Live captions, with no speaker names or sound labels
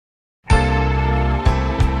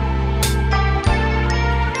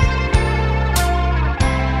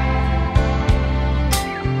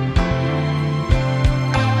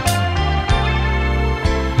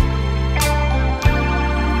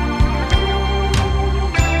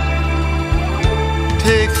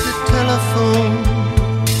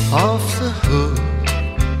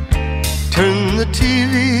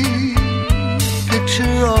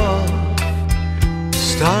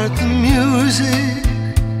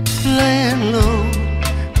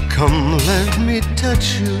Come, let me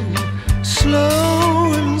touch you,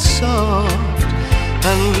 slow and soft,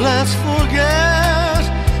 and let's forget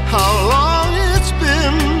how long it's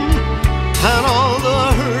been, and all the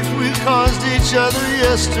hurt we caused each other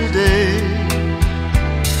yesterday.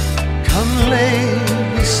 Come lay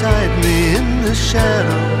beside me in the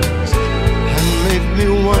shadows, and make me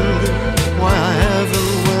wonder why I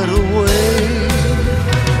haven't went away.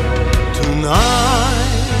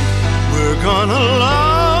 Tonight, we're gonna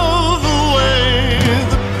love away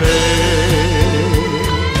the pain,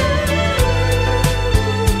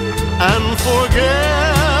 and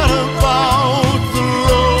forget about the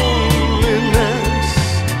loneliness,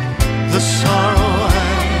 the sorrow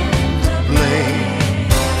and the blame,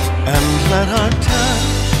 and let our touch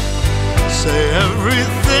say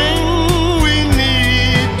everything we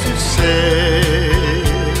need to say.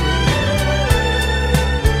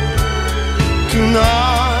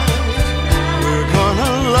 Tonight, we're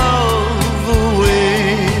gonna love away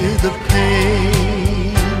the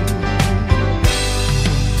pain.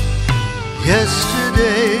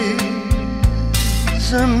 Yesterday's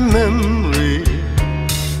a memory,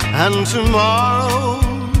 and tomorrow's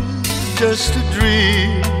just a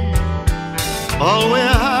dream. All we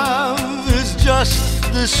have is just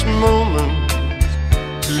this moment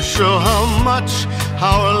to show how much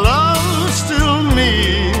our love still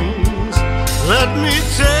means. Let me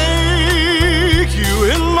take you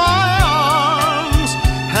in my arms,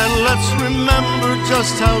 and let's remember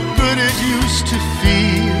just how good it used to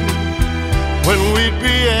feel when we'd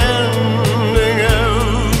be ending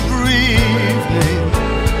every evening,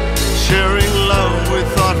 sharing love we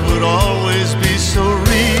thought would always be so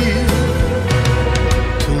real.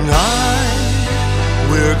 Tonight,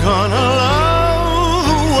 we're gonna love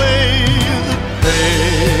away the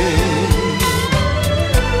pain,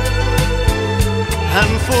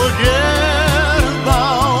 and forget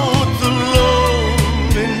about the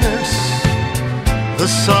loneliness, the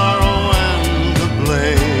sorrow